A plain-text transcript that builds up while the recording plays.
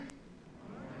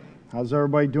How's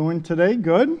everybody doing today?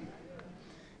 Good?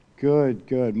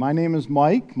 Good. My name is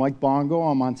Mike Bongo.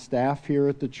 I'm on staff here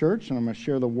at the church, and I'm going to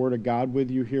share the Word of God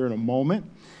with you here in a moment.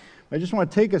 I just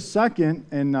want to take a second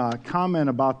and comment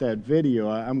about that video.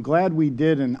 I'm glad we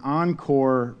did an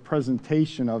encore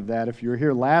presentation of that. If you were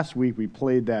here last week, we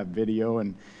played that video,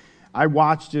 and I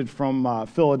watched it from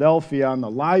Philadelphia on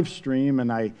the live stream, and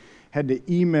I had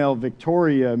to email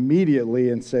Victoria immediately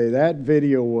and say that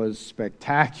video was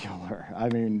spectacular. I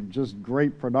mean, just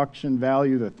great production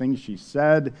value, the things she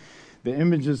said, the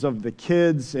images of the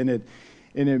kids, and it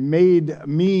made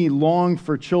me long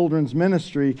for children's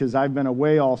ministry because I've been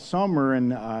away all summer, and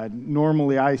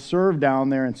normally I serve down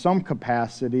there in some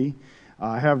capacity.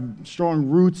 I have strong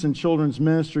roots in children's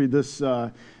ministry. This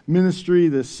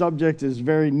subject is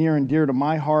very near and dear to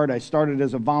my heart. I started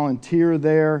as a volunteer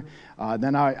there.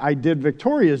 Then I did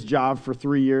Victoria's job for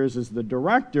 3 years as the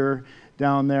director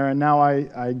down there, and now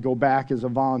I go back as a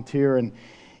volunteer. And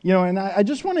I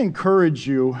just want to encourage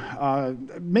you,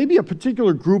 maybe a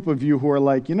particular group of you who are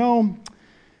like,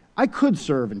 I could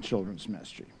serve in children's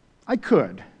ministry. I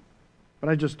could, but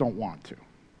I just don't want to.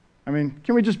 I mean,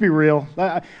 can we just be real?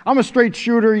 I'm a straight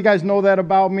shooter. You guys know that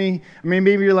about me. I mean,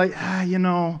 maybe you're like,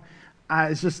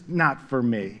 it's just not for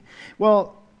me.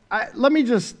 Well, let me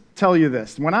just tell you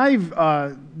this. When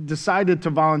I've decided to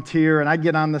volunteer and I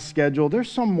get on the schedule,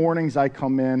 there's some mornings I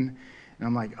come in and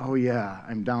I'm like, oh yeah,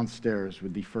 I'm downstairs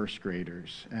with the first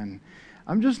graders. And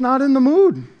I'm just not in the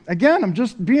mood. Again, I'm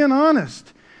just being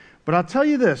honest. But I'll tell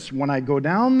you this, when I go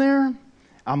down there,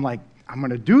 I'm like, I'm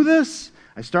going to do this.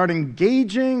 I start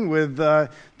engaging with the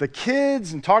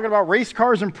kids and talking about race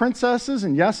cars and princesses.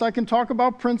 And yes, I can talk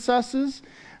about princesses,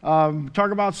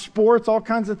 talk about sports, all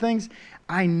kinds of things.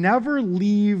 I never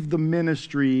leave the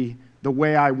ministry the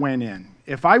way I went in.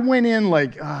 If I went in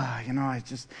like,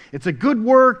 it's a good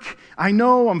work, I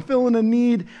know, I'm feeling a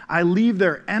need, I leave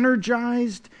there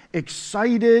energized,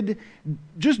 excited,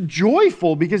 just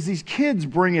joyful because these kids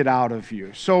bring it out of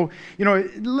you. So,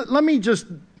 let me just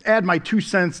add my 2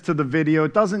 cents to the video.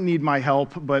 It doesn't need my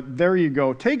help, but there you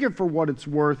go. Take it for what it's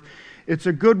worth. It's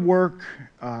a good work.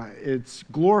 It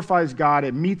glorifies God.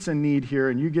 It meets a need here,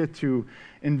 and you get to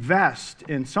invest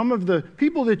in some of the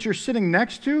people that you're sitting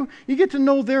next to. You get to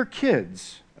know their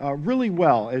kids really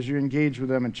well as you engage with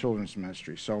them in children's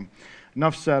ministry. So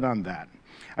enough said on that.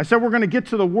 I said we're going to get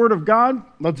to the Word of God.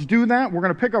 Let's do that. We're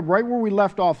going to pick up right where we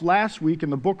left off last week in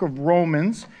the book of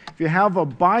Romans. If you have a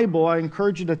Bible, I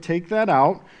encourage you to take that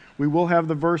out. We will have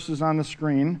the verses on the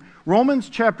screen. Romans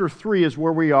chapter 3 is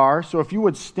where we are. So if you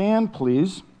would stand,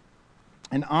 please,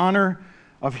 in honor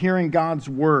of hearing God's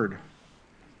Word.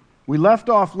 We left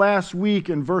off last week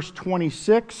in verse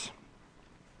 26.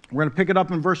 We're going to pick it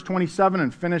up in verse 27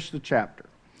 and finish the chapter.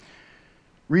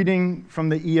 Reading from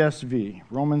the ESV,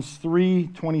 Romans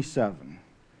 3:27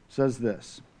 says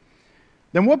this.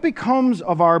 Then what becomes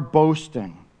of our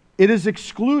boasting? It is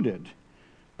excluded.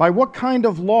 By what kind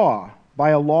of law?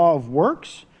 By a law of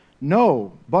works?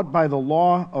 No, but by the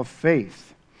law of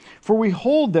faith. For we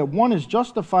hold that one is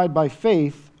justified by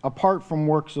faith apart from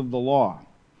works of the law.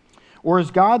 Or is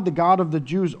God the God of the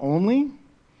Jews only?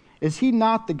 Is he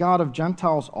not the God of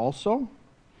Gentiles also?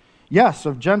 Yes,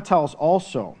 of Gentiles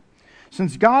also.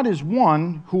 Since God is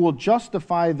one who will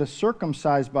justify the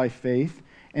circumcised by faith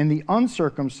and the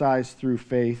uncircumcised through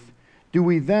faith, do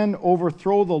we then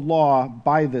overthrow the law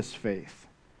by this faith?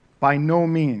 By no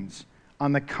means.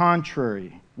 On the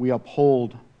contrary, we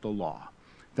uphold the law.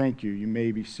 Thank you. You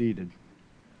may be seated.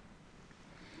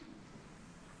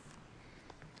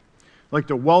 I'd like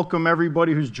to welcome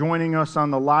everybody who's joining us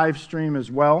on the live stream as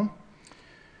well.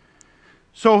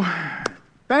 So,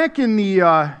 back in the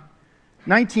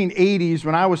 1980s,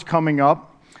 when I was coming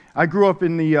up, I grew up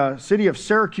in the city of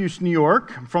Syracuse, New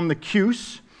York. I'm from the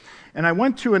Cuse, and I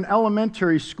went to an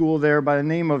elementary school there by the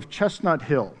name of Chestnut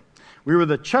Hill. We were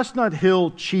the Chestnut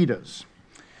Hill Cheetahs,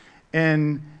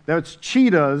 and that's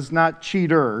cheetahs, not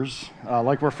cheaters,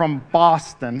 like we're from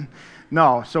Boston.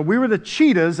 No, so we were the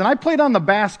Cheetahs, and I played on the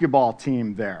basketball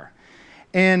team there.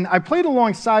 And I played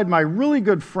alongside my really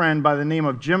good friend by the name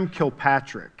of Jim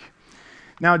Kilpatrick.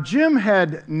 Now, Jim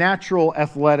had natural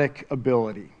athletic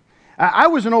ability. I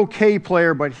was an okay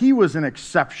player, but he was an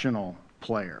exceptional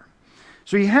player.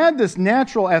 So he had this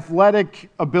natural athletic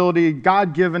ability,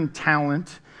 God-given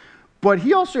talent, but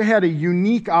he also had a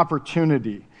unique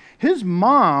opportunity. His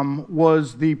mom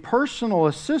was the personal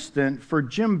assistant for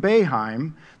Jim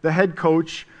Boeheim, the head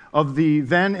coach of the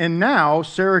then and now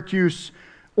Syracuse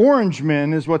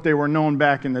Orangemen is what they were known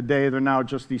back in the day. They're now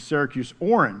just the Syracuse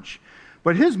Orange.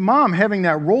 But his mom, having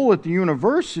that role at the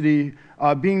university,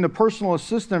 being the personal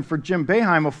assistant for Jim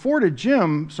Boeheim, afforded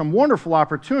Jim some wonderful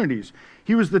opportunities.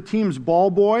 He was the team's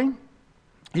ball boy.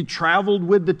 He traveled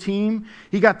with the team.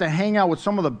 He got to hang out with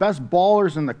some of the best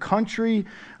ballers in the country,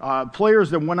 players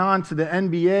that went on to the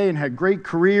NBA and had great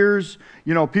careers.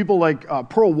 You know, people like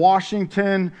Pearl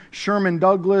Washington, Sherman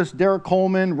Douglas, Derek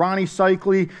Coleman, Ronnie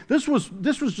Cycli. This was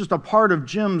just a part of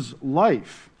Jim's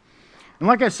life. And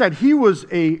like I said, he was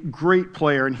a great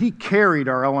player, and he carried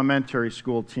our elementary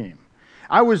school team.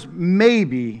 I was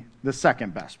maybe the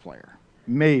second best player.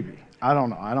 Maybe. I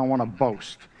don't know. I don't want to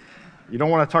boast. You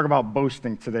don't want to talk about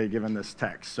boasting today, given this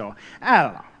text. So, I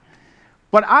don't know.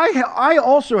 But I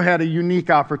also had a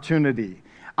unique opportunity.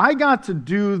 I got to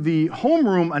do the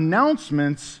homeroom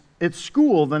announcements at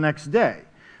school the next day.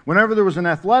 Whenever there was an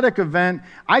athletic event,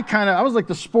 I was like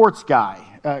the sports guy.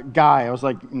 I was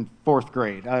like in fourth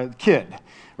grade, kid,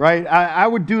 right? I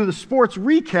would do the sports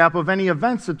recap of any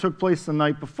events that took place the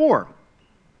night before.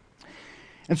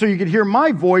 And so you could hear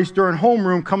my voice during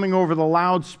homeroom coming over the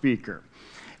loudspeaker.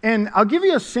 And I'll give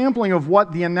you a sampling of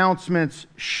what the announcements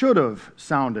should have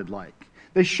sounded like.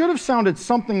 They should have sounded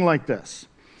something like this.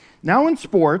 Now in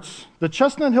sports, the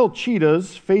Chestnut Hill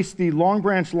Cheetahs faced the Long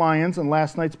Branch Lions in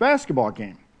last night's basketball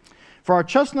game. For our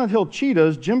Chestnut Hill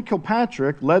Cheetahs, Jim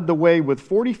Kilpatrick led the way with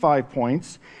 45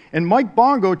 points, and Mike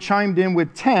Bongo chimed in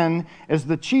with 10 as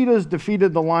the Cheetahs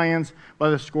defeated the Lions by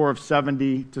the score of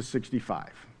 70-65.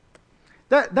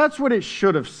 That's what it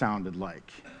should have sounded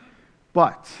like.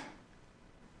 But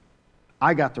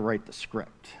I got to write the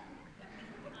script.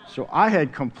 So I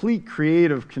had complete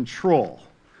creative control.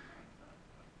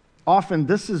 Often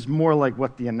this is more like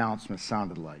what the announcement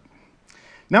sounded like.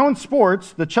 Now in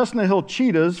sports, the Chestnut Hill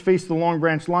Cheetahs faced the Long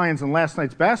Branch Lions in last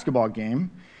night's basketball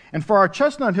game. And for our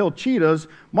Chestnut Hill Cheetahs,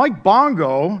 Mike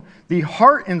Bongo, the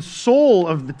heart and soul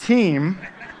of the team,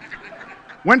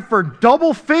 went for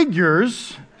double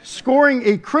figures, scoring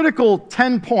a critical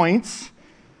 10 points,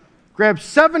 grabbed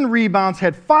 7 rebounds,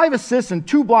 had 5 assists and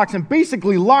 2 blocks, and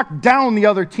basically locked down the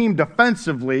other team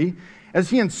defensively as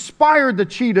he inspired the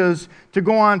Cheetahs to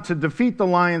go on to defeat the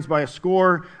Lions by a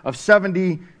score of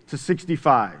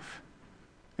 70-65.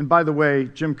 And by the way,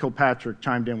 Jim Kilpatrick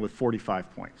chimed in with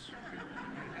 45 points.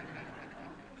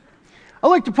 I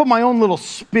like to put my own little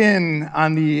spin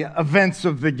on the events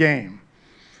of the game.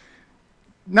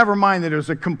 Never mind that it was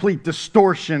a complete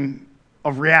distortion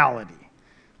of reality.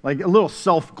 Like a little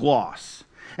self-gloss.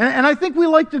 And I think we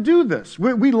like to do this.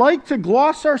 We like to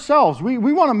gloss ourselves. We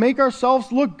want to make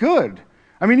ourselves look good.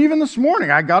 I mean, even this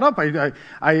morning, I got up,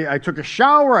 I took a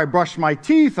shower, I brushed my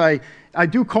teeth, I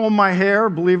do comb my hair,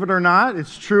 believe it or not,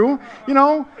 it's true. You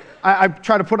know, I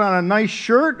try to put on a nice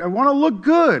shirt, I want to look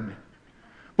good.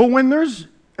 But when there's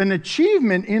an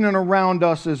achievement in and around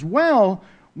us as well,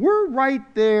 we're right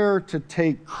there to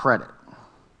take credit.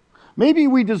 Maybe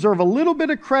we deserve a little bit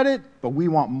of credit, but we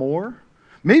want more.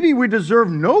 Maybe we deserve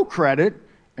no credit,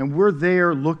 and we're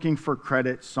there looking for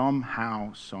credit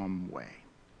somehow, some way.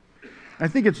 I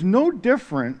think it's no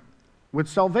different with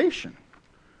salvation.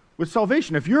 With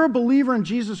salvation, if you're a believer in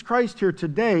Jesus Christ here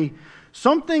today,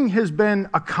 something has been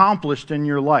accomplished in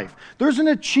your life. There's an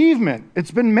achievement.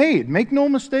 It's been made. Make no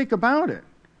mistake about it.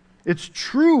 It's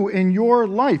true in your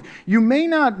life. You may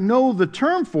not know the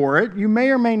term for it. You may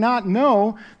or may not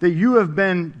know that you have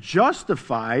been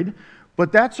justified,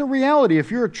 but that's a reality.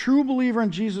 If you're a true believer in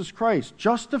Jesus Christ,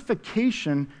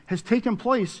 justification has taken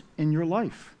place in your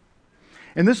life.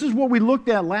 And this is what we looked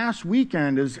at last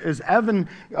weekend as Evan,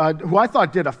 who I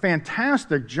thought did a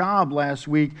fantastic job last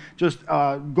week, just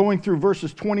going through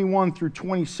verses 21 through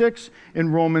 26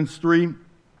 in Romans 3.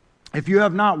 If you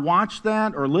have not watched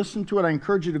that or listened to it, I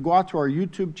encourage you to go out to our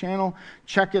YouTube channel,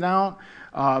 check it out.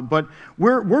 But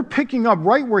we're picking up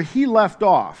right where he left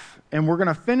off, and we're going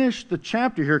to finish the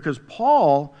chapter here because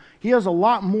Paul, he has a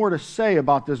lot more to say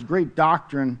about this great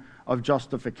doctrine of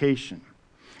justification.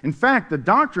 In fact, the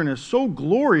doctrine is so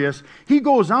glorious, he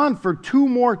goes on for 2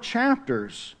 more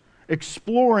chapters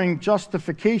exploring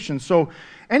justification. So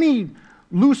any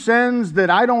loose ends that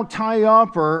I don't tie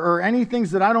up or any things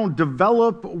that I don't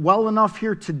develop well enough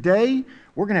here today,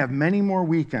 we're going to have many more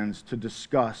weekends to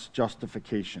discuss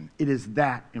justification. It is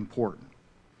that important.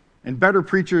 And better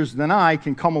preachers than I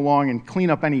can come along and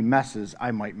clean up any messes I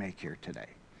might make here today.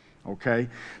 Okay?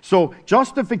 So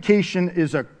justification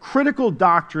is a critical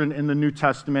doctrine in the New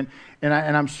Testament, and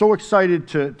I'm so excited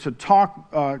to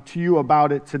talk to you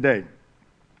about it today.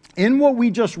 In what we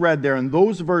just read there, in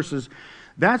those verses,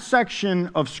 that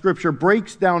section of Scripture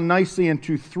breaks down nicely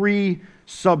into 3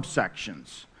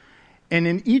 subsections. And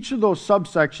in each of those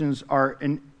subsections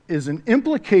is an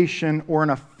implication or an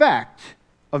effect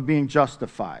of being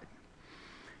justified.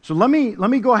 So let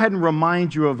me go ahead and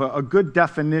remind you of a good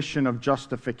definition of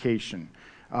justification.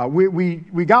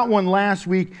 We got one last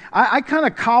week. I kind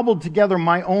of cobbled together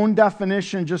my own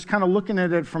definition, just kind of looking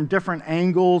at it from different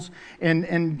angles,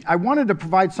 and I wanted to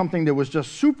provide something that was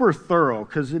just super thorough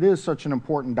because it is such an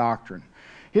important doctrine.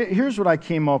 Here's what I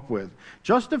came up with.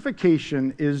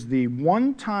 Justification is the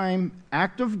one-time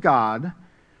act of God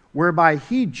whereby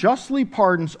He justly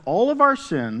pardons all of our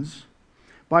sins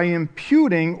by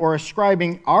imputing or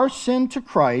ascribing our sin to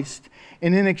Christ,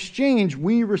 and in exchange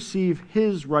we receive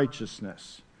His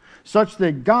righteousness, such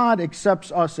that God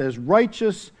accepts us as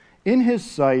righteous in His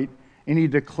sight, and He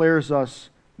declares us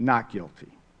not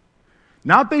guilty.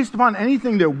 Not based upon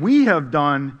anything that we have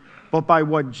done, but by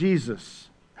what Jesus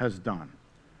has done.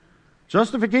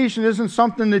 Justification isn't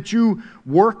something that you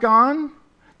work on,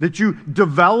 that you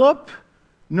develop.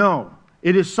 No,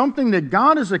 it is something that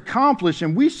God has accomplished,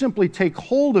 and we simply take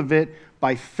hold of it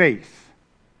by faith.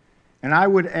 And I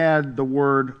would add the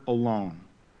word alone.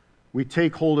 We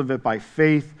take hold of it by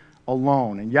faith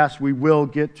alone. And yes, we will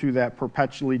get to that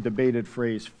perpetually debated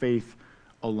phrase, faith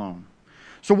alone.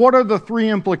 So what are the three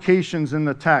implications in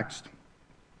the text?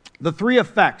 The three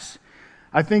effects,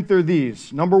 I think they're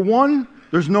these. Number one,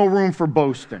 there's no room for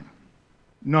boasting.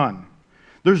 None.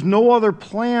 There's no other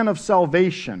plan of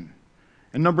salvation.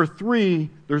 And number three,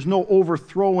 there's no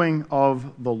overthrowing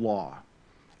of the law.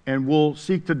 And we'll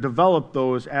seek to develop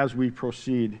those as we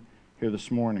proceed here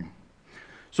this morning.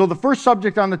 So the first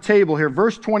subject on the table here,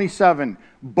 verse 27,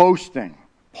 boasting.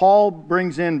 Paul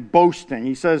brings in boasting.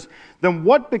 He says, then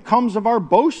what becomes of our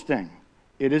boasting?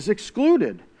 It is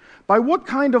excluded. By what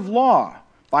kind of law?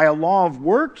 By a law of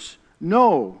works?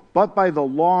 No, but by the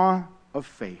law of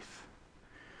faith.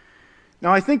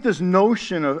 Now, I think this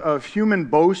notion of human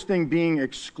boasting being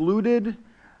excluded,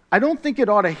 I don't think it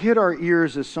ought to hit our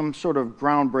ears as some sort of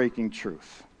groundbreaking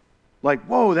truth. Like,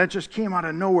 whoa, that just came out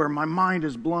of nowhere. My mind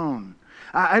is blown.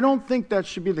 I don't think that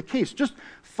should be the case. Just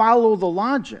follow the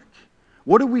logic.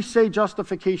 What do we say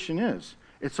justification is?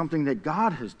 It's something that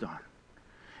God has done.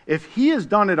 If He has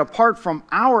done it apart from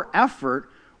our effort,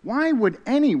 why would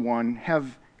anyone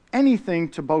have anything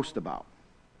to boast about?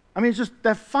 I mean, it's just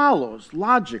that follows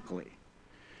logically.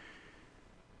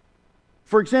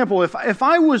 For example, if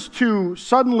I was to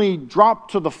suddenly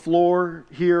drop to the floor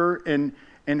here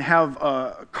and have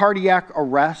a cardiac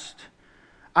arrest,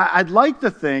 I'd like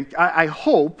to think, I'm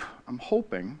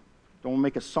hoping, don't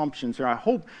make assumptions here, I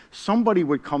hope somebody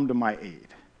would come to my aid.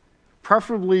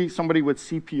 Preferably somebody with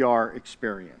CPR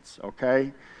experience,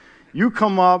 okay? You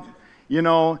come up,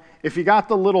 if you got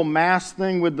the little mask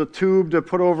thing with the tube to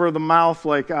put over the mouth,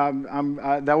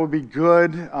 that would be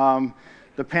good.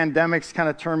 The pandemic's kind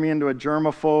of turned me into a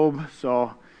germaphobe,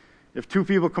 so if two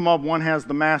people come up, one has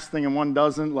the mask thing and one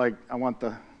doesn't, I want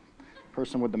the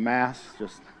person with the mask,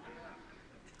 just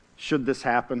should this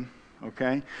happen,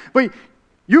 okay? But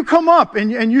you come up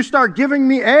and you start giving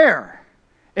me air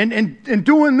and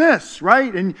doing this,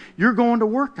 right? And you're going to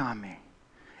work on me.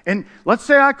 And let's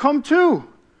say I come to,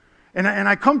 and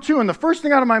I come to, and the first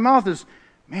thing out of my mouth is,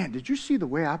 man, did you see the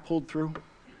way I pulled through?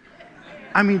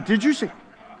 I mean, did you see?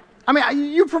 I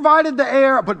mean, you provided the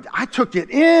air, but I took it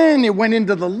in, it went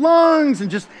into the lungs, and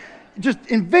just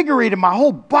invigorated my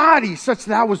whole body such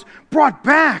that I was brought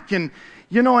back. And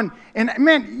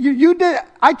man, you did,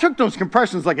 I took those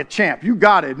compressions like a champ, you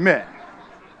got to admit,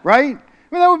 right?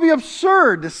 I mean, that would be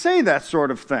absurd to say that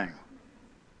sort of thing.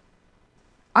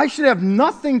 I should have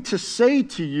nothing to say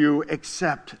to you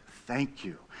except thank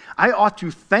you. I ought to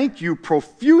thank you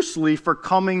profusely for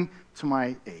coming to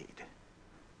my aid,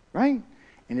 right?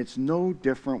 And it's no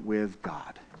different with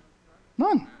God.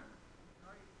 None.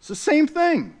 It's the same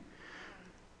thing.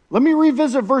 Let me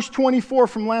revisit verse 24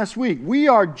 from last week. We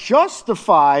are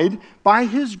justified by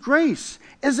His grace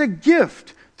as a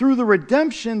gift through the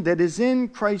redemption that is in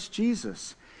Christ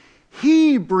Jesus.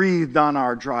 He breathed on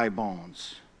our dry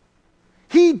bones.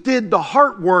 He did the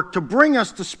heart work to bring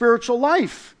us to spiritual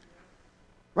life.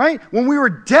 Right? When we were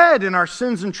dead in our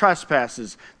sins and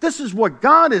trespasses, this is what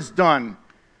God has done.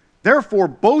 Therefore,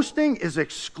 boasting is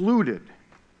excluded.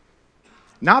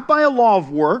 Not by a law of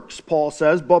works, Paul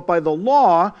says, but by the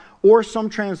law, or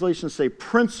some translations say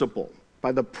principle,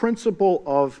 by the principle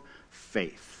of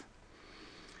faith.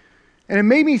 And it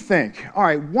made me think, all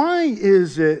right, why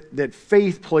is it that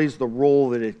faith plays the role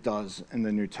that it does in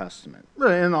the New Testament,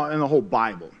 in the whole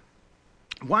Bible?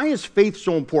 Why is faith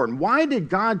so important? Why did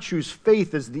God choose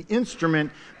faith as the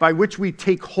instrument by which we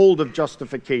take hold of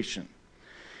justification?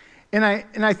 And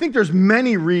I think there's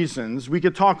many reasons. We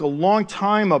could talk a long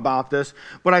time about this,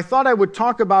 but I thought I would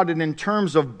talk about it in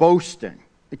terms of boasting.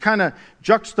 It kind of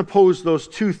juxtapose those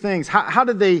two things. How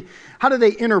do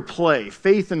they interplay,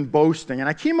 faith and boasting? And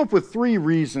I came up with 3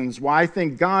 reasons why I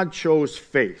think God chose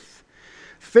faith.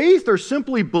 Faith, or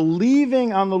simply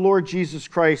believing on the Lord Jesus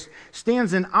Christ,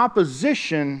 stands in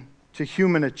opposition to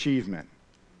human achievement.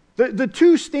 The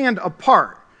two stand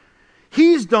apart.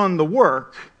 He's done the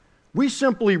work. We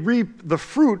simply reap the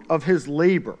fruit of his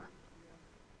labor.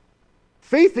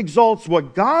 Faith exalts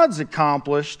what God's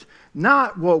accomplished,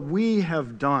 not what we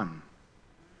have done.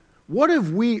 What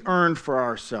have we earned for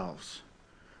ourselves?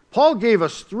 Paul gave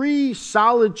us 3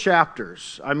 solid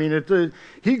chapters. I mean,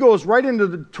 he goes right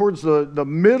into towards the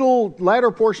middle,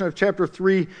 latter portion of chapter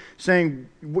 3, saying,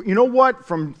 you know what?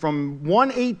 From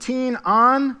 1:18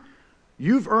 on,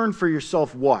 you've earned for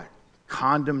yourself what?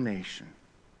 Condemnation.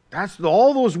 That's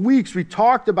all those weeks we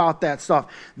talked about that stuff.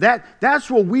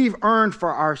 That's what we've earned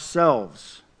for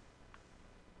ourselves.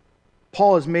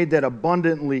 Paul has made that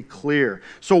abundantly clear.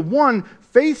 So 1,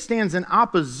 faith stands in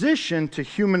opposition to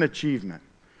human achievement.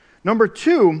 Number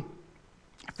 2,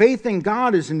 faith in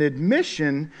God is an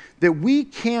admission that we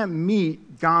can't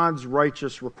meet God's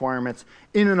righteous requirements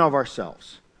in and of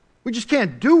ourselves. We just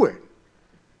can't do it.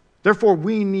 Therefore,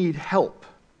 we need help.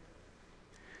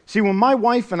 See, when my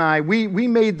wife and I, we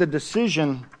made the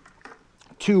decision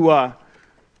to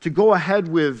go ahead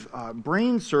with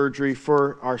brain surgery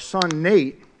for our son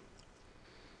Nate,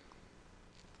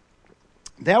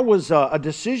 that was a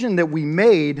decision that we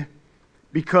made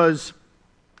because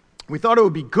we thought it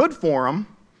would be good for him.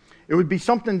 It would be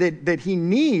something that he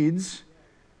needs,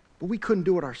 but we couldn't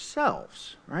do it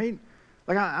ourselves, right?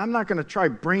 Like, I'm not going to try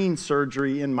brain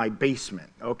surgery in my basement,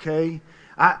 okay?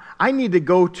 I need to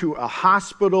go to a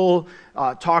hospital,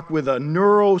 talk with a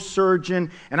neurosurgeon,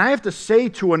 and I have to say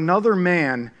to another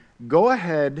man, go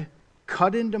ahead,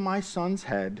 cut into my son's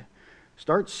head,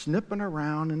 start snipping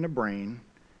around in the brain,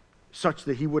 such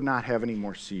that he would not have any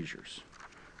more seizures.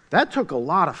 That took a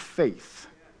lot of faith.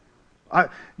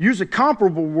 Use a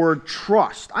comparable word,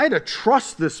 trust. I had to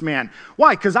trust this man.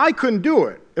 Why? Because I couldn't do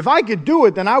it. If I could do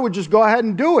it, then I would just go ahead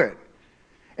and do it.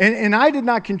 And I did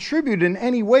not contribute in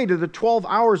any way to the 12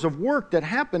 hours of work that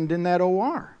happened in that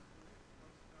OR.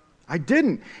 I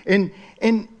didn't. And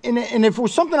if it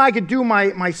was something I could do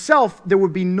myself, there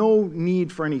would be no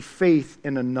need for any faith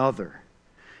in another.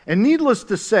 And needless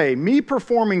to say, me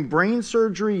performing brain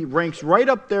surgery ranks right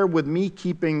up there with me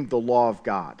keeping the law of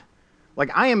God.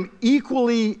 Like, I am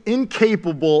equally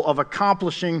incapable of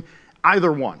accomplishing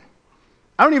either one.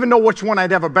 I don't even know which one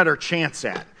I'd have a better chance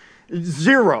at.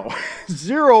 0.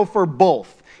 0 for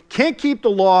both. Can't keep the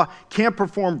law, can't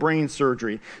perform brain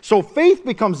surgery. So faith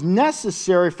becomes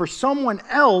necessary for someone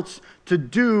else to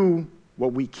do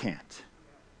what we can't.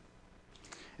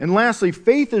 And lastly,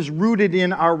 faith is rooted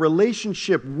in our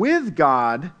relationship with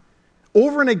God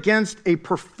over and against a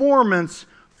performance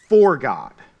for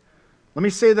God. Let me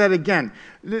say that again.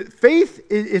 Faith,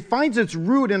 it finds its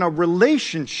root in a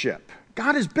relationship.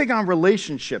 God is big on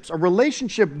relationships. A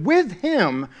relationship with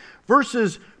Him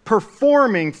versus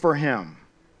performing for Him.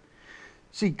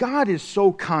 See, God is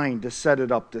so kind to set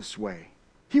it up this way.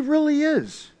 He really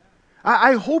is.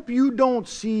 I hope you don't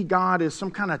see God as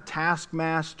some kind of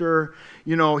taskmaster.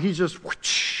 You know, He's just,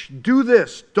 do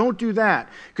this, don't do that.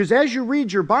 Because as you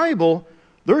read your Bible,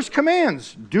 there's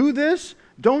commands. Do this,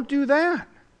 don't do that.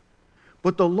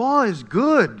 But the law is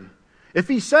good. If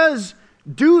He says,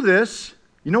 do this,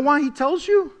 you know why He tells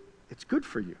you? It's good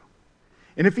for you.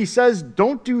 And if He says,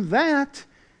 don't do that,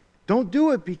 don't do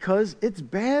it because it's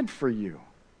bad for you.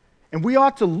 And we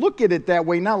ought to look at it that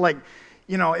way, not like,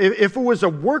 you know, if it was a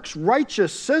works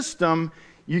righteous system,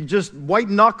 you just white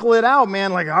knuckle it out,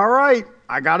 man, like, all right,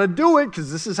 I got to do it because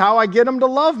this is how I get them to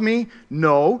love me.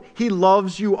 No, He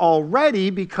loves you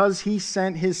already because He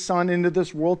sent His Son into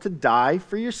this world to die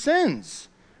for your sins.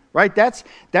 Right? That's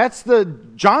the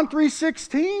John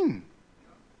 3:16.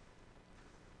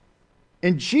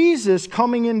 And Jesus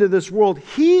coming into this world,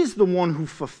 He's the one who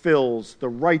fulfills the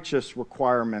righteous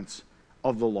requirements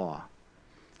of the law,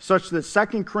 such that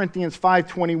 2 Corinthians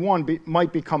 5:21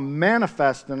 might become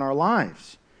manifest in our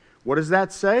lives. What does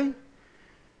that say?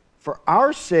 For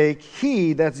our sake,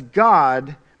 He, that's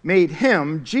God, made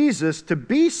Him, Jesus, to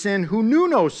be sin who knew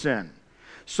no sin,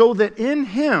 so that in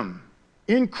Him,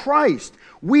 in Christ,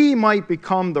 we might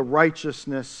become the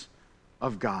righteousness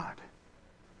of God.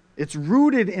 It's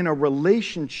rooted in a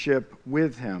relationship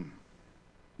with Him,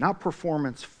 not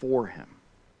performance for Him.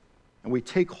 And we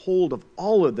take hold of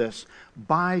all of this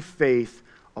by faith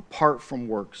apart from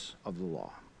works of the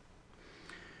law.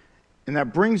 And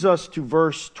that brings us to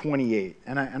verse 28.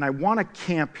 And I want to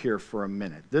camp here for a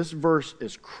minute. This verse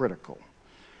is critical.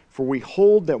 For we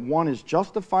hold that one is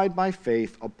justified by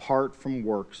faith apart from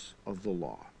works of the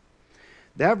law.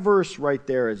 That verse right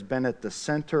there has been at the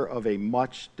center of a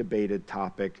much debated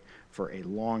topic for a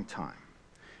long time.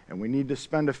 And we need to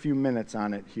spend a few minutes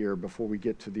on it here before we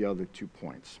get to the other 2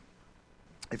 points.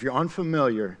 If you're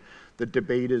unfamiliar, the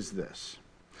debate is this.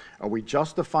 Are we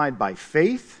justified by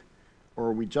faith, or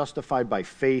are we justified by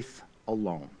faith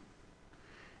alone?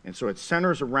 And so it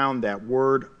centers around that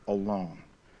word alone.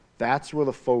 That's where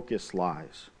the focus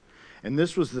lies. And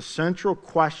this was the central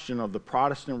question of the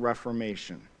Protestant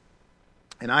Reformation.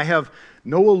 And I have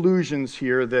no illusions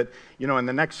here that, in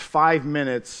the next 5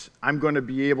 minutes, I'm going to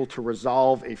be able to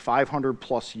resolve a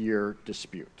 500-plus year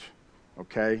dispute.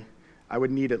 Okay? I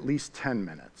would need at least 10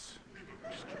 minutes.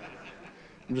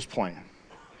 I'm just playing.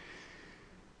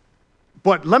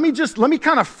 But let me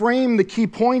kind of frame the key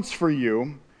points for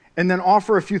you and then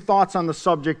offer a few thoughts on the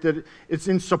subject that it's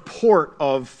in support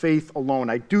of faith alone.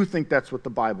 I do think that's what the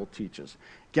Bible teaches.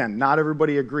 Again, not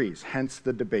everybody agrees, hence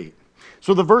the debate.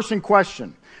 So the verse in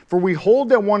question, for we hold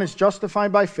that one is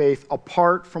justified by faith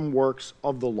apart from works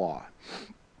of the law.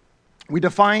 We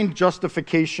defined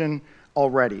justification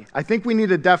already. I think we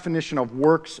need a definition of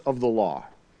works of the law.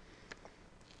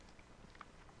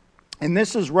 And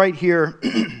this is right here,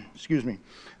 excuse me,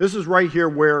 this is right here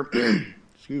where,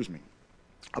 excuse me,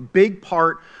 a big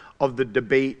part of the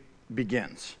debate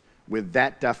begins with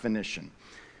that definition.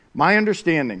 My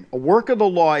understanding, a work of the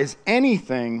law is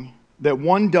anything that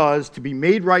one does to be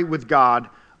made right with God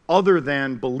other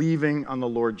than believing on the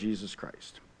Lord Jesus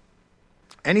Christ.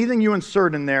 Anything you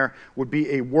insert in there would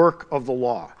be a work of the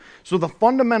law. So the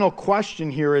fundamental question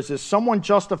here is someone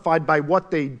justified by what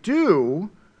they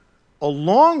do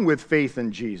along with faith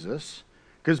in Jesus?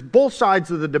 Because both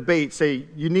sides of the debate say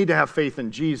you need to have faith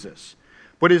in Jesus.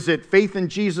 But is it faith in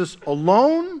Jesus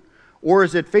alone, or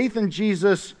is it faith in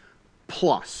Jesus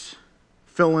plus?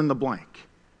 Fill in the blank.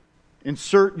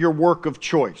 Insert your work of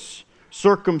choice.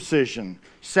 Circumcision,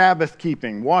 Sabbath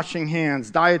keeping, washing hands,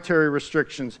 dietary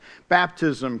restrictions,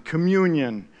 baptism,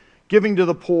 communion, giving to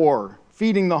the poor,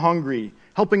 feeding the hungry,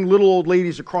 helping little old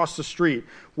ladies across the street.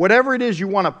 Whatever it is you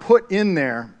want to put in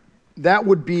there, that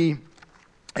would be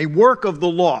a work of the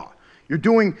law. You're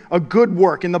doing a good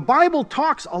work. And the Bible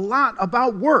talks a lot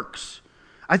about works.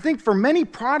 I think for many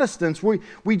Protestants,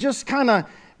 we just kind of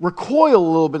recoil a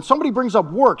little bit. Somebody brings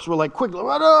up works. We're like, quick,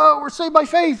 we're saved by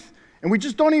faith. And we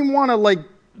just don't even want to,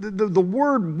 the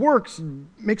word works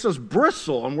makes us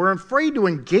bristle, and we're afraid to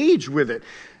engage with it.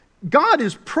 God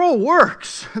is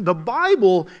pro-works. The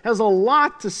Bible has a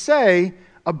lot to say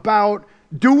about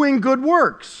doing good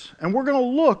works. And we're going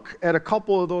to look at a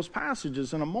couple of those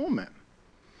passages in a moment.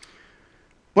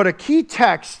 But a key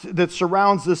text that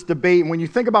surrounds this debate, and when you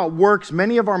think about works,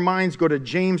 many of our minds go to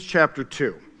James chapter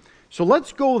 2. So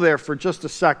let's go there for just a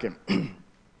second.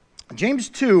 James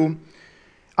 2,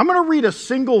 I'm going to read a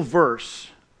single verse,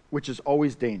 which is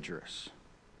always dangerous.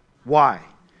 Why?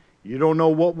 You don't know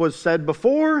what was said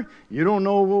before, you don't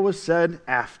know what was said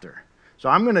after. So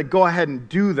I'm going to go ahead and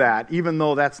do that, even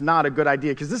though that's not a good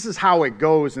idea, because this is how it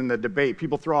goes in the debate.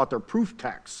 People throw out their proof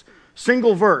texts.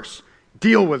 Single verse,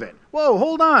 deal with it. Whoa,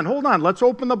 hold on. Let's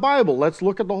open the Bible. Let's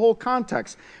look at the whole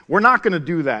context. We're not going to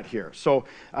do that here. So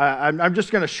I'm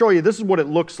just going to show you, this is what it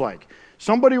looks like.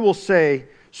 Somebody will say,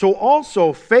 so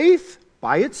also faith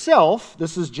by itself,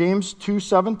 this is James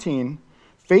 2:17,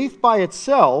 faith by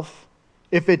itself,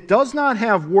 if it does not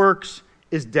have works,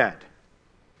 is dead.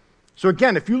 So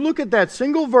again, if you look at that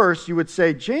single verse, you would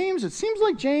say, James, it seems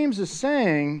like James is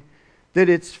saying that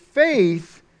it's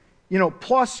faith,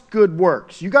 plus good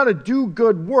works. You got to do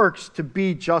good works to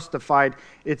be justified.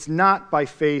 It's not by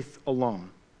faith alone.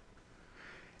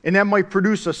 And that might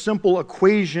produce a simple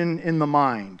equation in the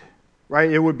mind, right?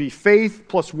 It would be faith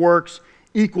plus works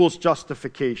equals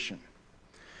justification.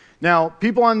 Now,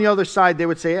 people on the other side, they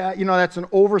would say, that's an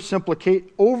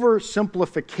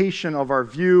oversimplification of our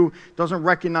view, doesn't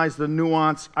recognize the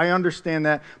nuance. I understand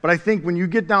that. But I think when you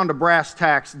get down to brass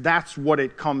tacks, that's what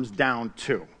it comes down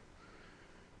to.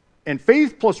 And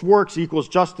faith plus works equals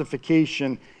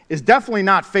justification is definitely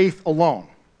not faith alone,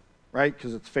 right?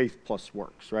 Because it's faith plus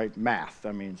works, right? Math,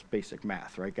 it's basic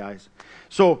math, right, guys?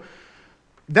 So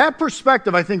that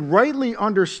perspective, I think, rightly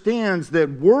understands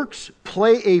that works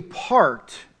play a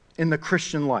part in the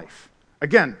Christian life.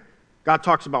 Again, God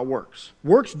talks about works.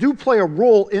 Works do play a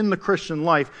role in the Christian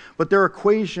life, but their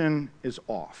equation is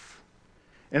off.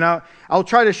 And I'll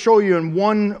try to show you in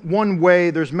one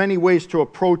way. There's many ways to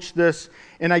approach this.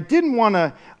 And I didn't want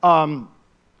to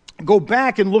go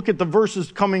back and look at the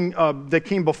verses that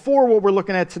came before what we're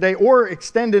looking at today, or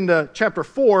extend into chapter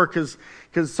 4, because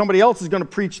somebody else is going to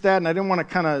preach that, and I didn't want to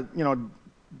kind of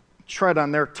tread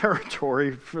on their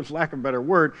territory, for lack of a better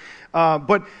word.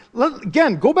 But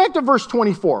again, go back to verse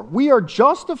 24. We are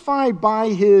justified by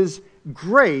his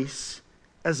grace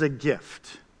as a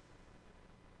gift.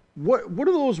 What are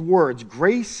those words?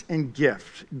 Grace and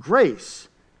gift. Grace,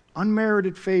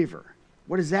 unmerited favor.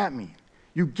 What does that mean?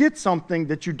 You get something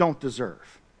that you don't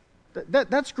deserve.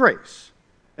 That's grace.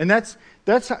 And that's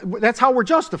how we're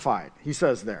justified, he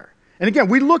says there. And again,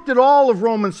 we looked at all of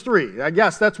Romans 3. I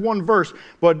guess that's one verse.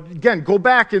 But again, go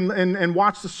back and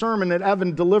watch the sermon that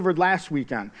Evan delivered last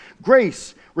weekend.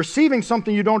 Grace, receiving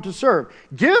something you don't deserve.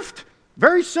 Gift,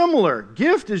 very similar.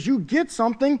 Gift is you get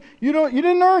something, you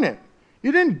didn't earn it.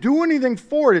 You didn't do anything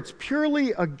for it. It's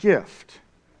purely a gift.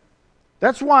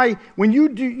 That's why when you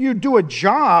do a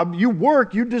job, you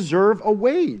work, you deserve a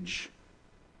wage.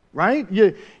 Right?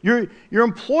 Your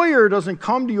employer doesn't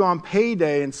come to you on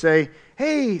payday and say,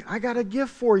 hey, I got a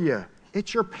gift for you.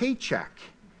 It's your paycheck.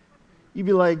 You'd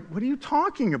be like, what are you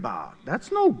talking about?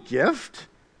 That's no gift.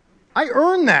 I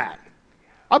earned that.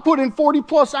 I put in 40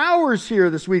 plus hours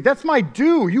here this week. That's my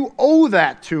due. You owe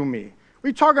that to me. What are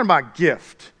you talking about,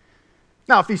 gift?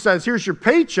 Now, if he says, here's your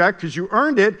paycheck because you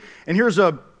earned it, and here's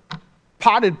a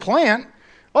potted plant,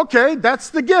 okay, that's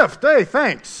the gift. Hey,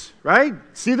 thanks, right?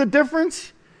 See the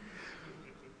difference?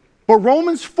 But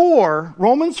Romans 4,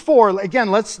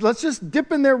 again, let's just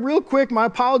dip in there real quick. My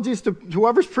apologies to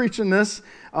whoever's preaching this,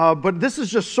 but this is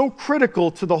just so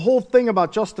critical to the whole thing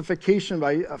about justification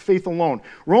by faith alone.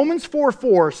 Romans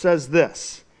 4:4 says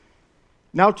this,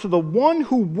 now to the one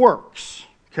who works,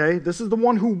 okay, this is the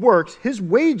one who works, his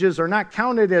wages are not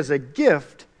counted as a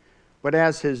gift, but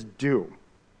as his due.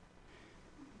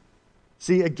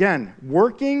 See, again,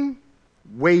 working,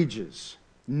 wages,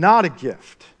 not a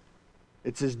gift.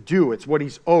 It's his due. It's what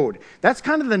he's owed. That's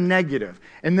kind of the negative.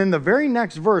 And then the very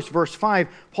next verse, verse 5,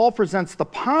 Paul presents the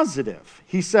positive.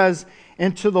 He says,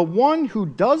 and to the one who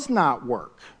does not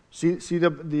work. See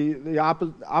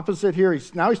the opposite here?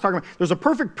 Now he's talking about, there's a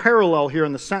perfect parallel here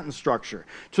in the sentence structure.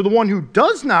 To the one who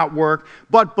does not work,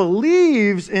 but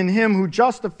believes in him who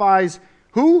justifies,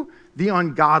 who? The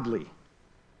ungodly.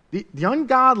 The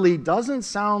ungodly doesn't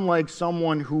sound like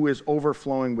someone who is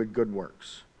overflowing with good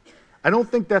works. I don't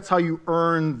think that's how you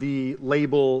earn the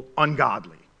label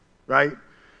ungodly, right?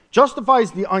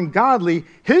 Justifies the ungodly.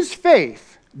 His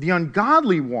faith, the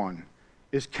ungodly one,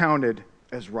 is counted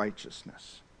as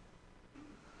righteousness.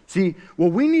 See,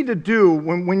 what we need to do,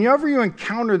 whenever you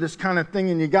encounter this kind of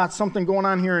thing and you got something going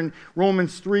on here in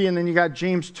Romans 3 and then you got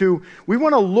James 2, we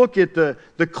want to look at the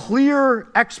clear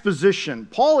exposition.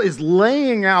 Paul is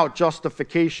laying out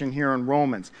justification here in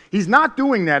Romans. He's not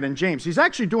doing that in James. He's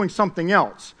actually doing something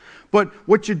else. But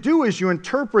what you do is you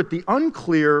interpret the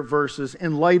unclear verses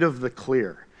in light of the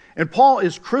clear. And Paul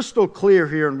is crystal clear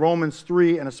here in Romans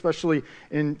 3 and especially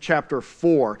in chapter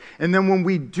 4. And then when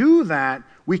we do that,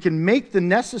 we can make the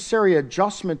necessary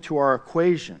adjustment to our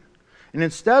equation. And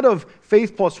instead of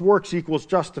faith plus works equals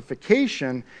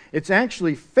justification, it's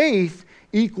actually faith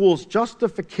equals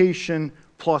justification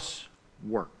plus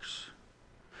works.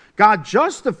 God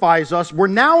justifies us. We're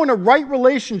now in a right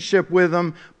relationship with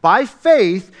him by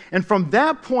faith. And from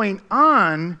that point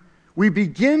on, we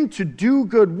begin to do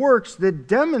good works that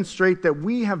demonstrate that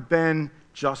we have been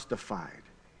justified.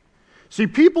 See,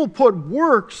 people put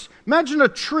works, imagine a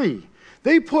tree.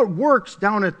 They put works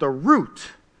down at the root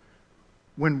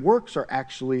when works are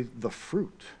actually the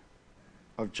fruit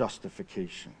of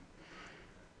justification.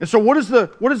 And so what does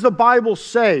the Bible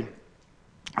say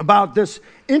about this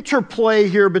interplay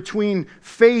here between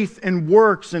faith and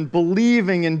works and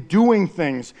believing and doing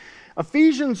things?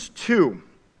 Ephesians 2.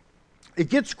 It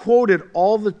gets quoted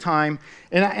all the time,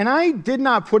 and I did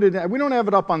not put it, we don't have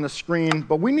it up on the screen,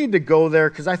 but we need to go there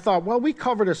because I thought, well, we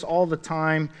cover this all the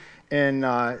time, and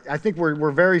I think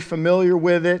we're very familiar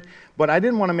with it, but I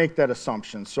didn't want to make that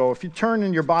assumption. So if you turn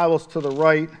in your Bibles to the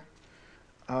right,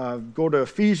 go to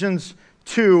Ephesians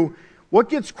 2, what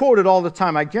gets quoted all the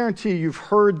time? I guarantee you've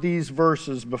heard these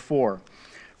verses before.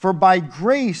 For by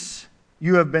grace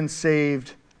you have been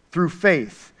saved through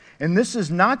faith. And this is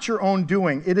not your own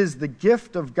doing. It is the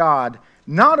gift of God,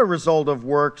 not a result of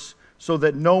works, so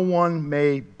that no one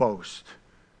may boast.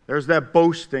 There's that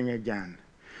boasting again.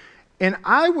 And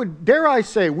dare I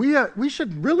say, we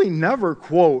should really never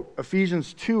quote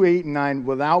Ephesians 2, 8, and 9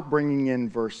 without bringing in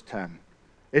verse 10.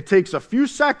 It takes a few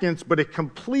seconds, but it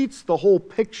completes the whole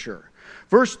picture.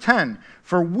 Verse 10,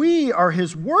 for we are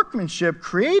his workmanship,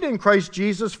 created in Christ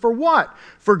Jesus for what?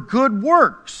 For good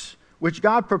works, which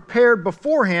God prepared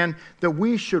beforehand that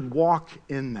we should walk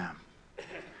in them.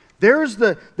 There's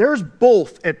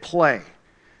both at play.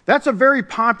 That's a very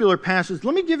popular passage.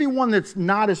 Let me give you one that's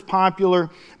not as popular,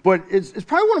 but it's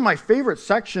probably one of my favorite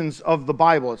sections of the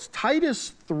Bible. It's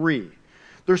Titus 3.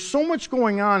 There's so much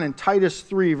going on in Titus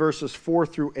 3, verses 4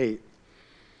 through 8.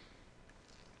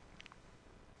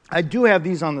 I do have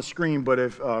these on the screen, but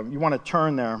if you want to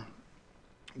turn there,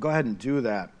 go ahead and do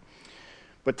that.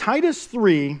 But Titus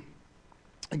 3,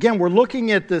 again, we're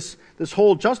looking at this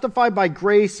whole justified by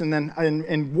grace and then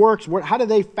and works. How do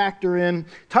they factor in?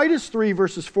 Titus 3,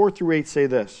 verses 4 through 8 say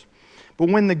this. But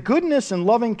when the goodness and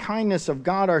loving kindness of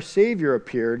God our Savior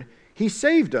appeared, he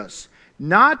saved us,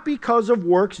 not because of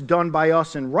works done by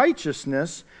us in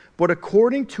righteousness, but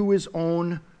according to his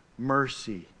own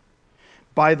mercy,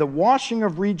 by the washing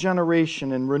of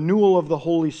regeneration and renewal of the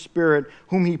Holy Spirit,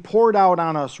 whom he poured out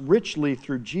on us richly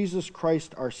through Jesus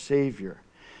Christ our Savior,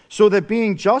 so that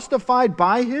being justified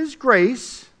by his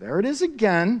grace, there it is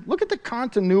again, look at the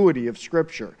continuity of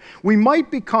Scripture, we might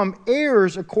become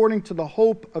heirs according to the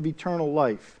hope of eternal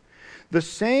life. The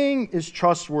saying is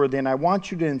trustworthy, and I want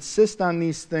you to insist on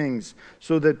these things,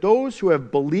 so that those who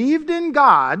have believed in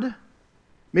God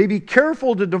may be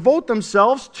careful to devote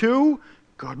themselves to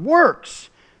good works.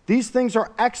 These things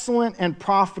are excellent and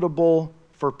profitable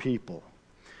for people.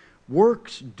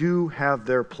 Works do have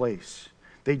their place.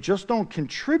 They just don't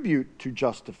contribute to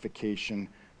justification.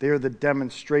 They are the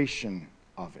demonstration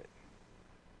of it.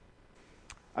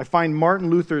 I find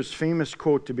Martin Luther's famous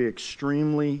quote to be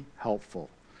extremely helpful.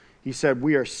 He said,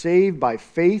 "We are saved by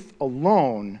faith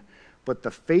alone, but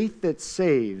the faith that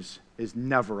saves is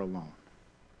never alone."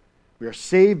 We are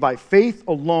saved by faith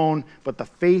alone, but the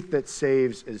faith that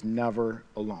saves is never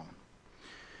alone.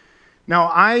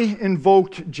 Now, I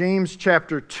invoked James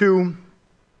chapter 2.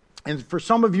 And for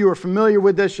some of you who are familiar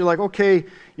with this, you're like, okay,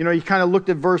 you kind of looked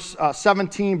at verse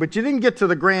 17, but you didn't get to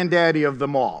the granddaddy of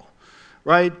them all,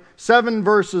 right? 7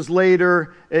 verses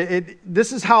later,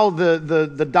 this is how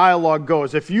the dialogue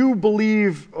goes. If you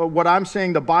believe what I'm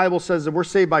saying, the Bible says that we're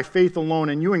saved by faith alone,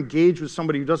 and you engage with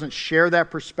somebody who doesn't share that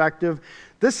perspective,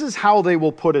 this is how they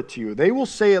will put it to you. They will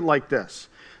say it like this.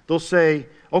 They'll say,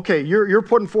 okay, you're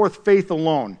putting forth faith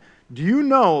alone. Do you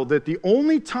know that the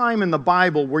only time in the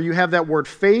Bible where you have that word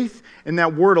faith and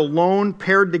that word alone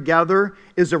paired together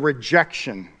is a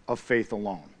rejection of faith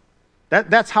alone?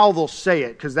 That's how they'll say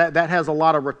it, because that has a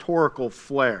lot of rhetorical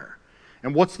flair.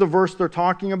 And what's the verse they're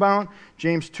talking about?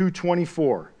 James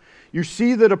 2:24. You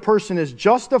see that a person is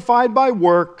justified by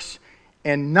works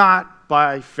and not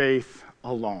by faith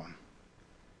alone.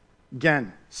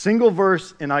 Again, single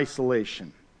verse in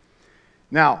isolation.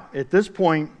 Now, at this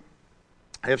point,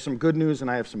 I have some good news and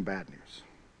I have some bad news.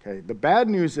 Okay, the bad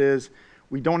news is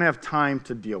we don't have time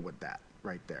to deal with that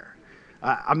right there.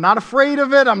 I'm not afraid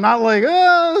of it. I'm not like,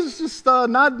 let's just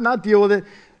not deal with it.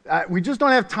 We just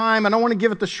don't have time. I don't want to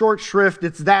give it the short shrift.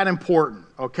 It's that important,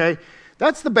 okay?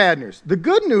 That's the bad news. The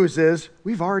good news is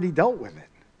we've already dealt with it.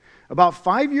 About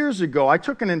 5 years ago, I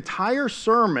took an entire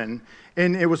sermon,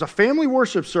 and it was a family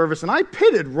worship service, and I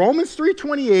pitted Romans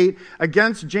 3:28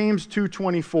 against James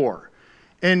 2:24.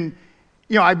 And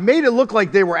I made it look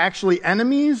like they were actually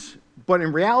enemies, but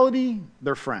in reality,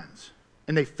 they're friends.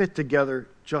 And they fit together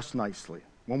just nicely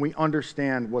when we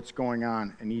understand what's going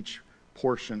on in each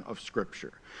portion of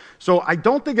Scripture. So I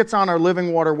don't think it's on our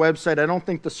Living Water website. I don't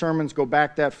think the sermons go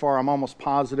back that far. I'm almost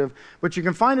positive. But you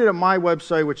can find it at my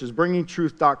website, which is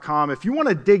bringingtruth.com. If you want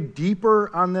to dig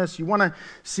deeper on this, you want to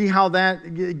see how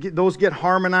those get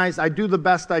harmonized, I do the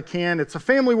best I can. It's a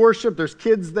family worship. There's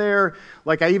kids there.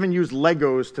 Like, I even use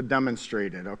Legos to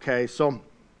demonstrate it, okay? So,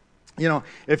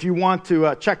 if you want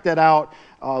to check that out,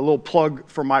 a little plug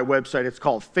for my website. It's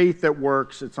called Faith That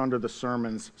Works. It's under the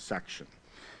sermons section.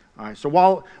 All right, so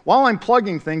while I'm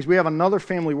plugging things, we have another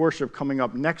family worship coming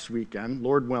up next weekend,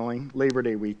 Lord willing, Labor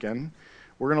Day weekend.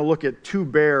 We're going to look at 2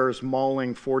 bears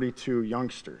mauling 42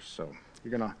 youngsters. So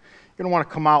you're going to want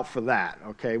to come out for that,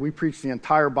 okay? We preach the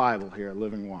entire Bible here at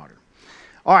Living Water.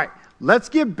 All right, let's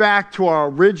get back to our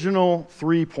original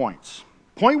 3 points.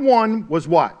 Point 1 was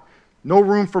what? No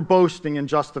room for boasting and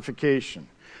justification.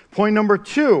 Point number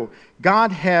 2,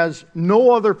 God has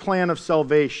no other plan of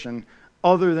salvation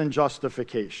other than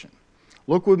justification.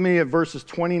 Look with me at verses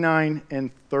 29 and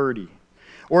 30.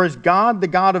 Or is God the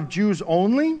God of Jews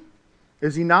only?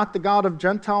 Is he not the God of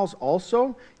Gentiles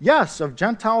also? Yes, of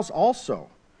Gentiles also.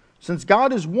 Since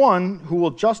God is one who will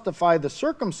justify the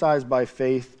circumcised by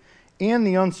faith and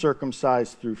the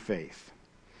uncircumcised through faith.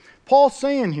 Paul's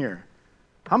saying here,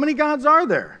 how many gods are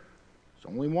there?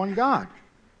 There's only one God.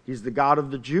 He's the God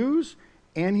of the Jews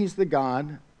and he's the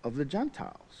God of the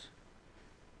Gentiles.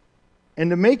 And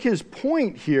to make his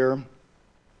point here,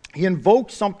 he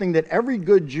invokes something that every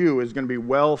good Jew is going to be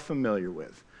well familiar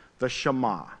with, the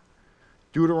Shema.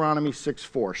 Deuteronomy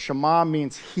 6:4. Shema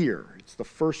means hear. It's the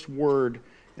first word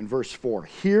in verse 4.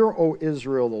 Hear, O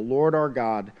Israel, the Lord our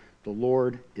God, the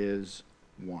Lord is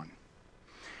one.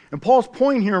 And Paul's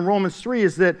point here in Romans 3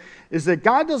 is that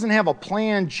God doesn't have a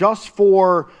plan just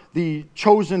for the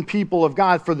chosen people of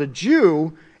God, for the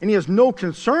Jew, and he has no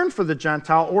concern for the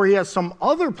Gentile, or he has some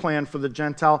other plan for the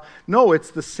Gentile. No,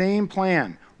 it's the same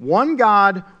plan. One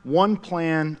God, one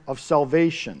plan of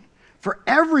salvation for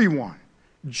everyone,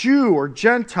 Jew or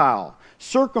Gentile,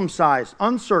 circumcised,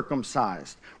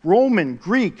 uncircumcised, Roman,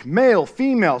 Greek, male,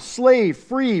 female, slave,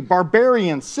 free,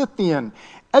 barbarian, Scythian,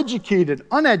 educated,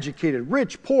 uneducated,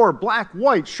 rich, poor, black,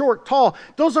 white, short, tall.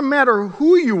 Doesn't matter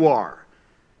who you are.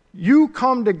 You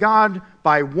come to God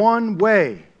by one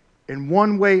way, and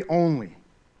one way only.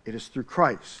 It is through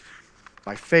Christ,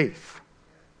 by faith.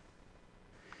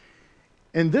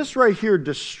 And this right here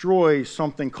destroys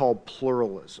something called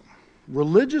pluralism.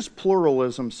 Religious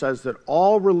pluralism says that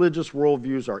all religious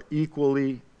worldviews are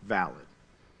equally valid.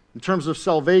 In terms of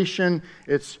salvation,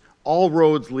 it's all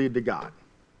roads lead to God.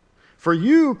 For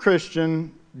you,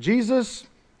 Christian, Jesus,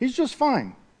 he's just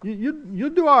fine.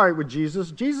 You'll do all right with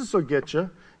Jesus. Jesus will get you.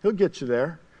 He'll get you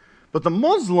there. But the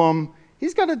Muslim,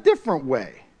 he's got a different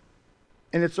way.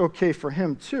 And it's okay for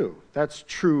him too. That's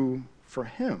true for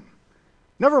him.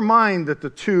 Never mind that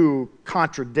the two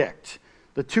contradict.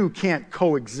 The two can't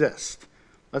coexist.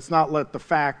 Let's not let the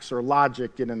facts or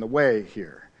logic get in the way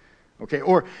here. Okay,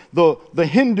 or the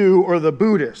Hindu or the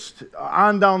Buddhist,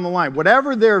 on down the line.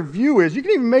 Whatever their view is, you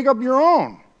can even make up your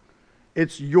own.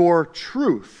 It's your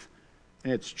truth,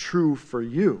 and it's true for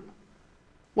you.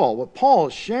 Well, what Paul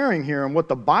is sharing here and what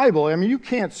the Bible, I mean, you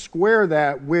can't square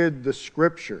that with the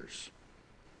Scriptures.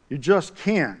 You just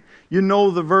can't. You know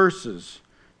the verses.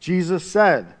 Jesus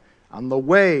said, I'm the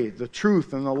way, the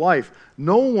truth, and the life.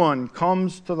 No one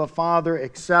comes to the Father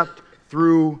except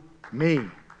through me.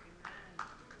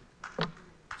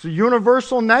 It's a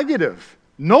universal negative.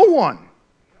 No one.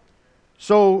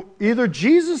 So either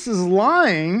Jesus is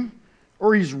lying,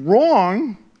 or he's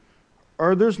wrong,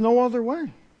 or there's no other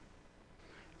way.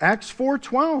 Acts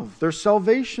 4:12, there's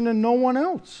salvation in no one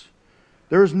else.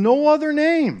 There is no other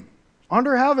name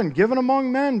under heaven given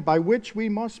among men by which we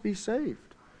must be saved.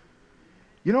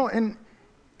 You know, and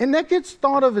that gets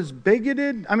thought of as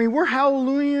bigoted. I mean, we're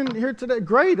hallelujahing here today.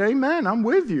 Great, amen, I'm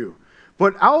with you.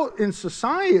 But out in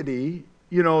society,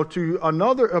 you know, to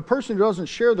a person who doesn't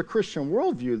share the Christian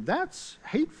worldview, that's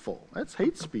hateful. That's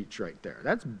hate speech right there.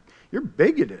 You're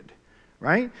bigoted,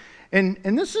 right? And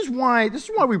this is why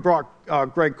we brought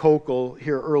Greg Kokel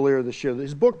here earlier this year.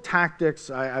 His book Tactics,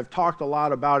 I've talked a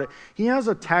lot about it. He has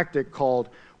a tactic called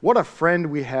 "What a Friend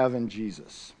We Have in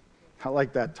Jesus." I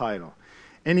like that title.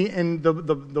 And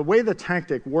the way the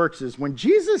tactic works is when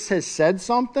Jesus has said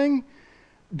something,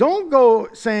 don't go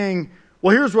saying,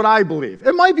 well, here's what I believe.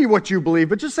 It might be what you believe,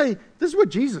 but just say, this is what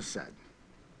Jesus said.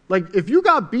 Like, if you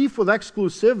got beef with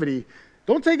exclusivity,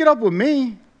 don't take it up with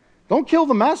me. Don't kill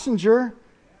the messenger.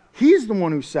 He's the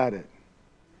one who said it.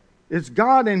 It's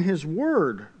God in His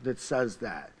Word that says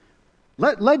that.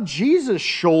 Let Jesus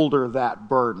shoulder that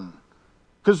burden.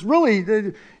 Because really,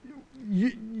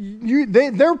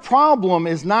 their problem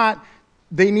is not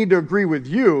they need to agree with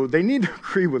you. They need to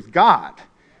agree with God,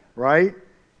 right?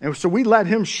 And so we let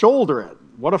Him shoulder it.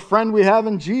 What a friend we have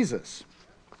in Jesus.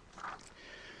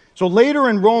 So later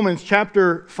in Romans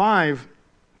chapter 5,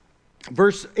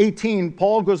 verse 18,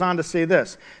 Paul goes on to say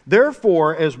this.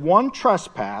 Therefore, as one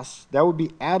trespass, that would be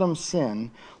Adam's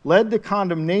sin, led to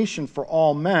condemnation for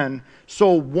all men,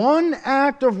 so one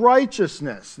act of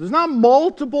righteousness, there's not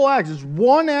multiple acts, it's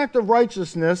one act of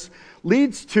righteousness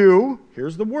leads to,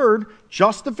 here's the word,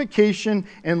 justification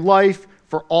and life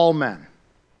for all men.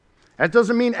 That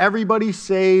doesn't mean everybody's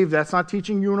saved. That's not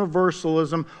teaching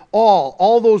universalism.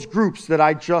 All those groups that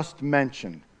I just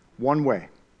mentioned. One way.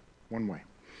 One way.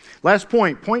 Last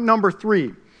point number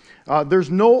 3. There's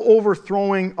no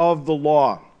overthrowing of the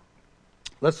law.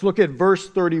 Let's look at verse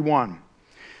 31.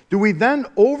 Do we then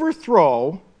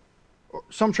overthrow,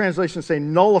 some translations say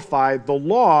nullify, the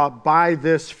law by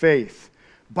this faith?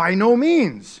 By no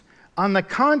means. On the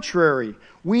contrary,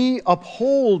 we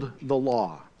uphold the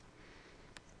law.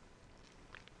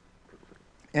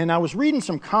 And I was reading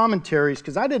some commentaries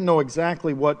because I didn't know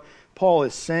exactly what Paul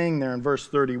is saying there in verse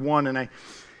 31. And I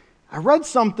read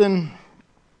something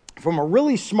from a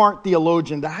really smart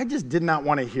theologian that I just did not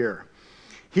want to hear.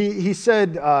 He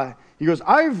said, he goes,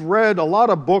 I've read a lot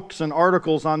of books and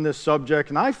articles on this subject,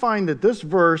 and I find that this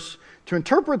verse, to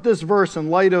interpret this verse in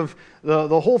light of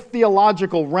the whole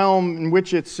theological realm in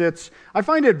which it sits, I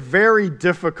find it very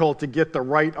difficult to get the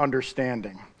right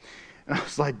understanding. And I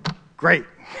was like, great.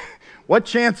 What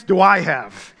chance do I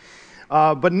have?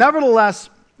 But nevertheless,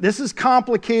 this is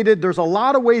complicated. There's a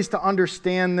lot of ways to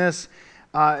understand this.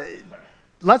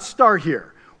 Let's start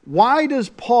here. Why does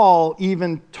Paul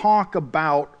even talk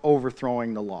about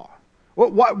overthrowing the law?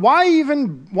 Why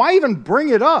even bring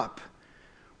it up?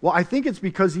 Well, I think it's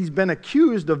because he's been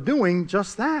accused of doing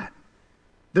just that.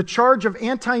 The charge of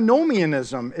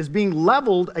antinomianism is being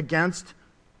leveled against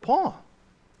Paul.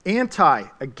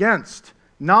 Against.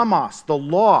 Nomos, the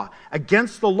law.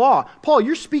 Against the law. Paul,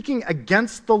 you're speaking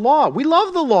against the law. We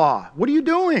love the law. What are you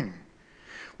doing?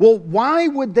 Well, why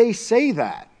would they say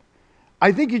that?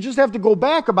 I think you just have to go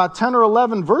back about 10 or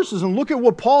 11 verses and look at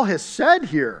what Paul has said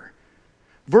here.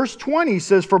 Verse 20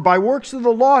 says, "For by works of the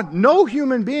law, no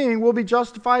human being will be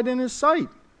justified in his sight."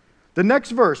 The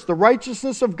next verse, "The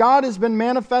righteousness of God has been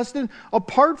manifested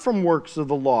apart from works of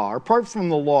the law," or apart from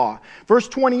the law. Verse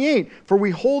 28, "For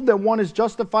we hold that one is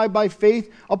justified by faith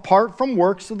apart from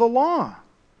works of the law."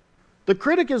 The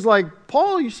critic is like,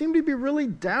 Paul, you seem to be really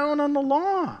down on the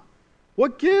law.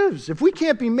 What gives? If we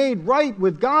can't be made right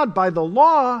with God by the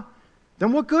law,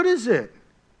 then what good is it?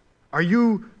 Are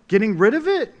you getting rid of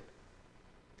it?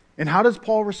 And how does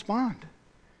Paul respond?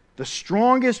 The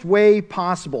strongest way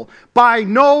possible. By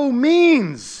no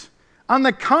means. On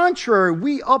the contrary,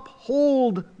 we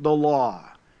uphold the law.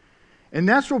 And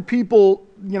that's what people,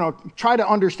 try to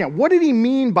understand. What did he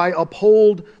mean by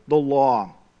uphold the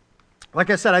law? Like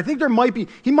I said, I think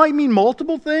he might mean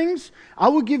multiple things. I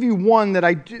will give you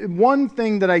one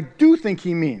thing that I do think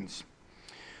he means.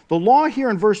 The law here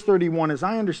in verse 31, as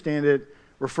I understand it,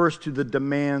 refers to the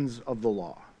demands of the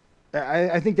law.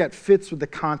 I think that fits with the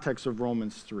context of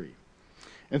Romans 3.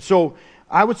 And so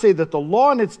I would say that the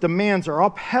law and its demands are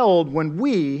upheld when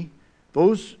we,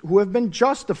 those who have been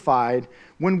justified,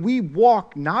 when we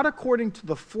walk not according to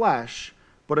the flesh,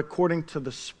 but according to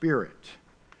the Spirit.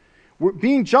 We're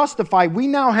being justified, we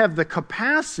now have the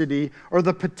capacity or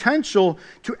the potential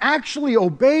to actually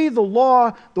obey the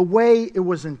law the way it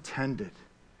was intended.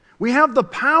 We have the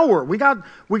power. We got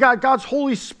God's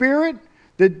Holy Spirit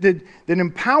that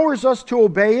empowers us to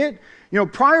obey it.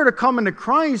 Prior to coming to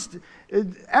Christ,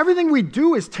 everything we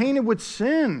do is tainted with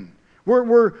sin.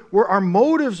 Our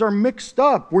motives are mixed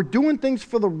up. We're doing things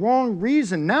for the wrong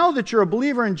reason. Now that you're a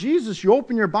believer in Jesus, you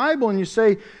open your Bible and you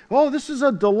say, oh, this is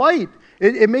a delight.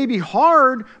 It may be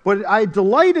hard, but I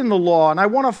delight in the law and I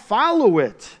want to follow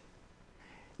it.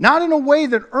 Not in a way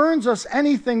that earns us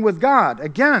anything with God.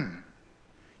 Again,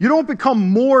 you don't become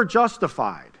more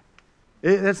justified.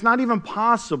 That's not even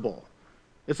possible.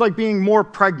 It's like being more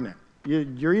pregnant.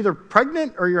 You're either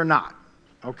pregnant or you're not.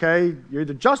 Okay? You're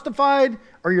either justified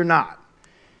or you're not.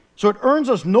 So it earns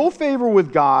us no favor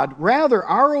with God. Rather,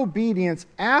 our obedience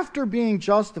after being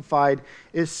justified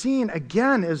is seen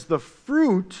again as the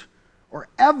fruit or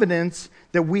evidence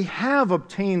that we have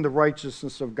obtained the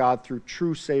righteousness of God through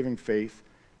true saving faith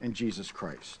in Jesus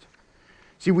Christ.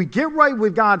 See, we get right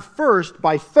with God first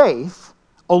by faith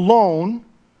alone.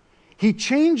 He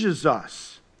changes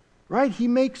us, right? He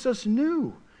makes us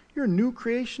new. You're a new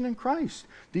creation in Christ.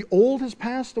 The old has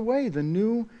passed away. The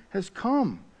new has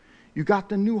come. You got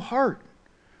the new heart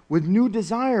with new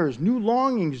desires, new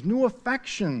longings, new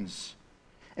affections.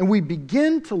 And we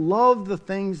begin to love the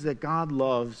things that God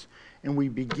loves, and we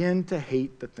begin to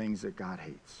hate the things that God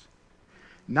hates.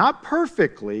 Not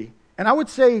perfectly, and I would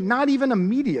say not even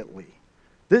immediately.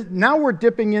 Now we're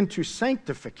dipping into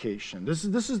sanctification.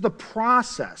 This is the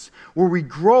process where we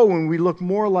grow and we look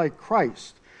more like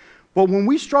Christ. But when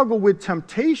we struggle with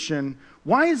temptation,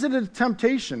 why is it a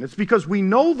temptation? It's because we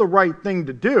know the right thing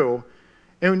to do,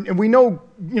 and we know,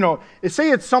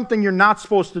 say it's something you're not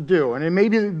supposed to do, and it may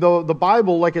be the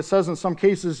Bible, like it says in some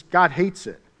cases, God hates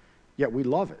it, yet we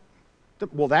love it.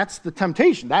 Well, that's the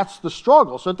temptation. That's the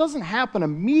struggle. So it doesn't happen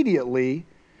immediately,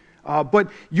 but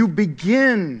you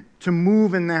begin to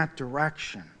move in that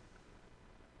direction.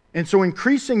 And so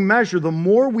increasing measure, the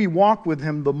more we walk with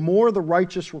him, the more the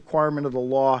righteous requirement of the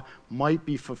law might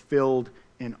be fulfilled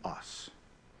in us.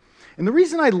 And the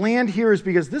reason I land here is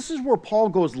because this is where Paul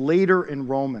goes later in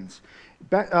Romans.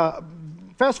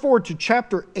 Fast forward to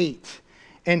chapter 8,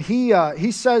 and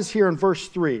he says here in verse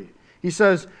 3, he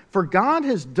says, "For God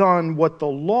has done what the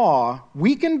law,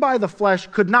 weakened by the flesh,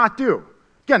 could not do."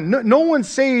 Again, no one's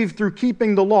saved through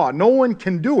keeping the law. No one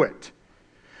can do it.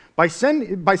 By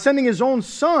sending his own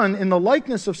Son in the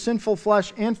likeness of sinful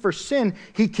flesh and for sin,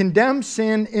 he condemned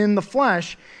sin in the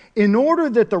flesh in order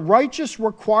that the righteous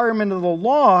requirement of the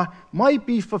law might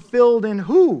be fulfilled in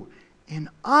who? In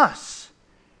us,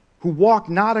 who walk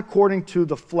not according to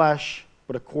the flesh,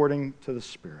 but according to the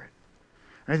Spirit.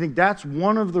 And I think that's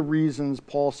one of the reasons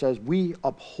Paul says we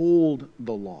uphold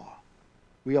the law.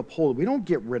 We uphold it. We don't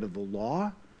get rid of the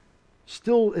law.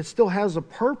 It still has a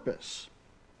purpose.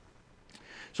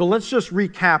 So let's just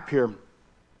recap here.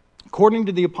 According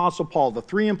to the Apostle Paul, the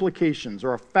three implications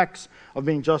or effects of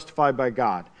being justified by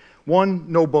God.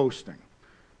 1, no boasting.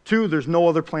 2, there's no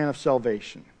other plan of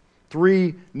salvation.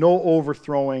 3, no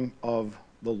overthrowing of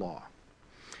the law.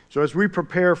 So as we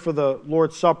prepare for the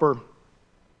Lord's Supper,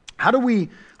 how do we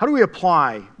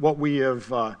apply what we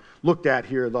have looked at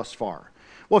here thus far?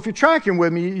 Well, if you're tracking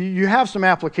with me, you have some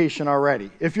application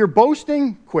already. If you're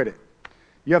boasting, quit it.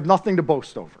 You have nothing to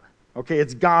boast over. Okay,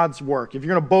 it's God's work. If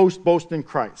you're going to boast, boast in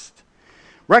Christ.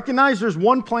 Recognize there's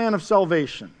one plan of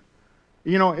salvation.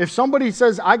 You know, if somebody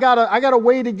says, I got a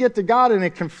way to get to God, and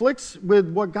it conflicts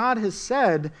with what God has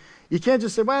said, you can't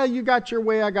just say, well, you got your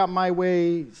way, I got my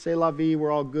way, c'est la vie, we're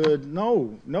all good.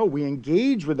 No, we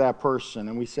engage with that person,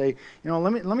 and we say,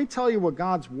 let me tell you what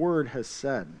God's word has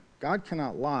said. God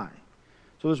cannot lie.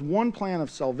 So there's one plan of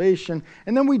salvation,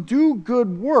 and then we do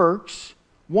good works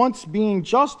once being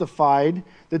justified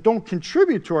that don't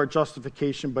contribute to our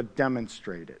justification but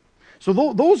demonstrate it.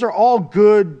 So those are all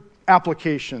good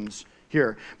applications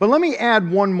here. But let me add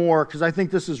one more because I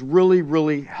think this is really,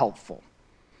 really helpful.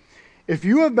 If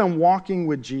you have been walking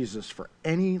with Jesus for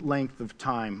any length of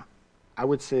time, I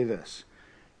would say this.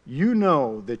 You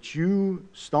know that you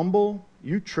stumble,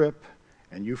 you trip,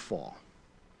 and you fall.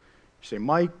 You say,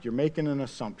 Mike, you're making an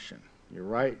assumption. You're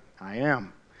right. I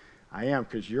am,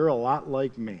 because you're a lot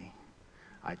like me.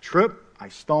 I trip, I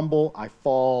stumble, I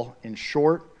fall. In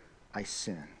short, I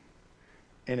sin.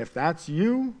 And if that's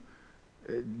you,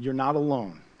 you're not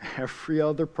alone. Every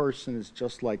other person is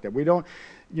just like that.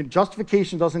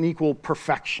 Justification doesn't equal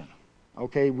perfection.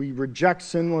 Okay? We reject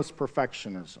sinless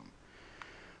perfectionism.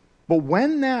 But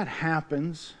when that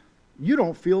happens, you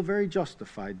don't feel very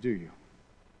justified, do you?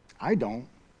 I don't.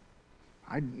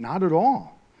 Not at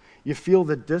all. You feel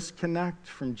the disconnect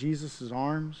from Jesus'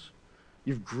 arms.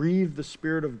 You've grieved the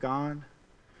Spirit of God.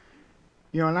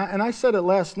 And I said it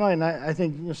last night, and I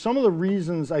think one of the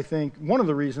reasons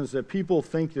that people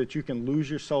think that you can lose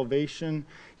your salvation,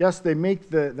 yes, they make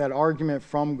that argument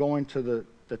from going to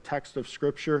the text of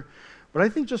Scripture, but I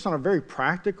think just on a very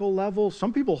practical level,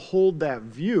 some people hold that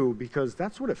view because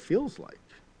that's what it feels like.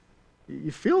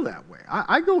 You feel that way.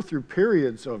 I go through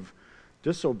periods of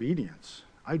disobedience.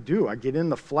 I do. I get in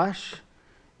the flesh.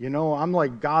 I'm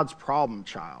like God's problem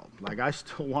child. Like I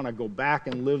still want to go back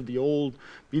and live the old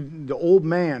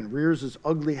man rears his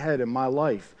ugly head in my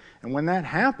life. And when that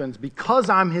happens, because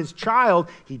I'm his child,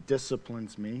 he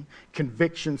disciplines me.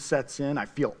 Conviction sets in. I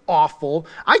feel awful.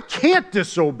 I can't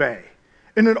disobey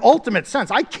in an ultimate sense.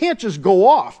 I can't just go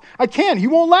off. I can't. He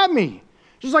won't let me.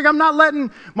 Just like I'm not letting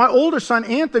my older son,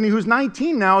 Anthony, who's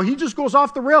 19 now, he just goes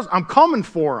off the rails. I'm coming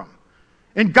for him.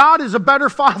 And God is a better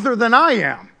father than I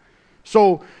am.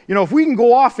 So, if we can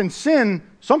go off and sin,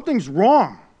 something's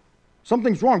wrong.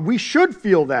 Something's wrong. We should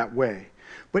feel that way.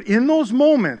 But in those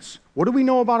moments, what do we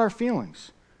know about our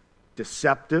feelings?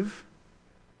 Deceptive,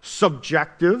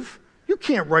 subjective. You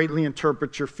can't rightly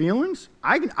interpret your feelings.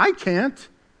 I can't.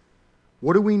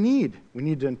 What do we need? We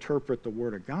need to interpret the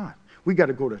Word of God. We got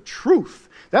to go to truth.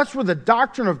 That's where the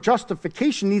doctrine of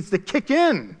justification needs to kick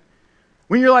in.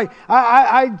 When you're like,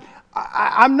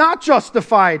 I'm not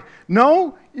justified.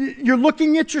 No, you're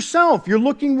looking at yourself. You're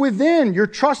looking within. You're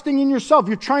trusting in yourself.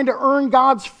 You're trying to earn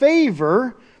God's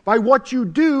favor by what you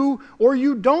do or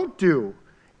you don't do.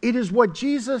 It is what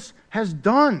Jesus has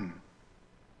done.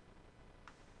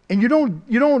 And you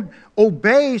don't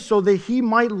obey so that he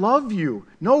might love you.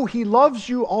 No, he loves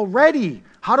you already.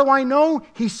 How do I know?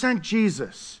 He sent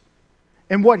Jesus.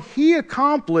 And what he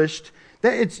accomplished,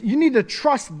 you need to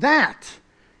trust that.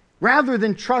 Rather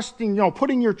than trusting,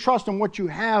 putting your trust in what you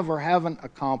have or haven't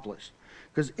accomplished.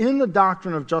 Because in the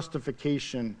doctrine of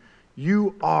justification,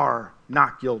 you are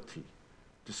not guilty,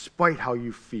 despite how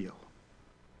you feel.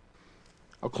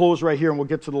 I'll close right here and we'll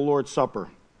get to the Lord's Supper.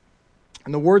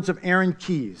 In the words of Aaron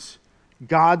Keyes,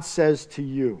 God says to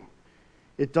you,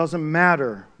 it doesn't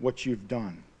matter what you've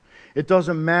done. It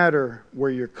doesn't matter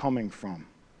where you're coming from.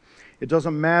 It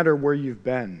doesn't matter where you've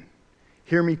been.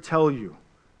 Hear me tell you,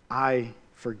 I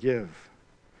forgive.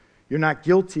 You're not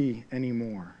guilty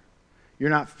anymore.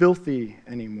 You're not filthy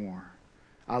anymore.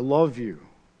 I love you.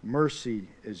 Mercy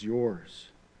is yours.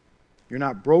 You're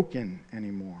not broken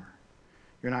anymore.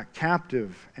 You're not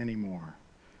captive anymore.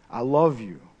 I love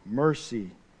you.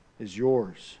 Mercy is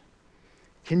yours.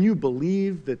 Can you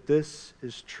believe that this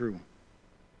is true?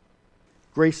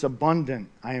 Grace abundant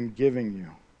I am giving you.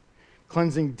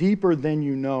 Cleansing deeper than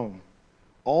you know.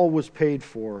 All was paid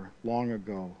for long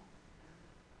ago.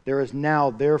 There is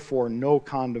now, therefore, no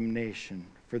condemnation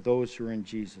for those who are in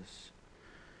Jesus.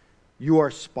 You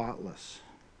are spotless.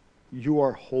 You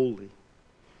are holy.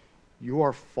 You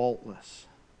are faultless.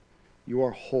 You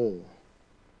are whole.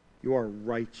 You are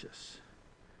righteous.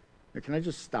 Now, can I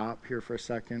just stop here for a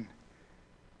second?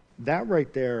 That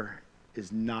right there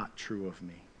is not true of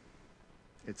me.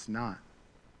 It's not.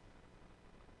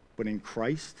 But in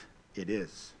Christ, it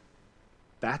is.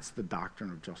 That's the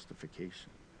doctrine of justification.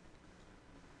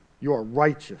 You are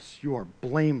righteous. You are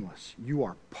blameless. You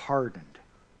are pardoned.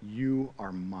 You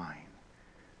are mine.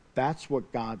 That's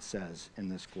what God says in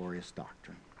this glorious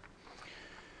doctrine.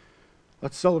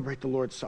 Let's celebrate the Lord's Supper.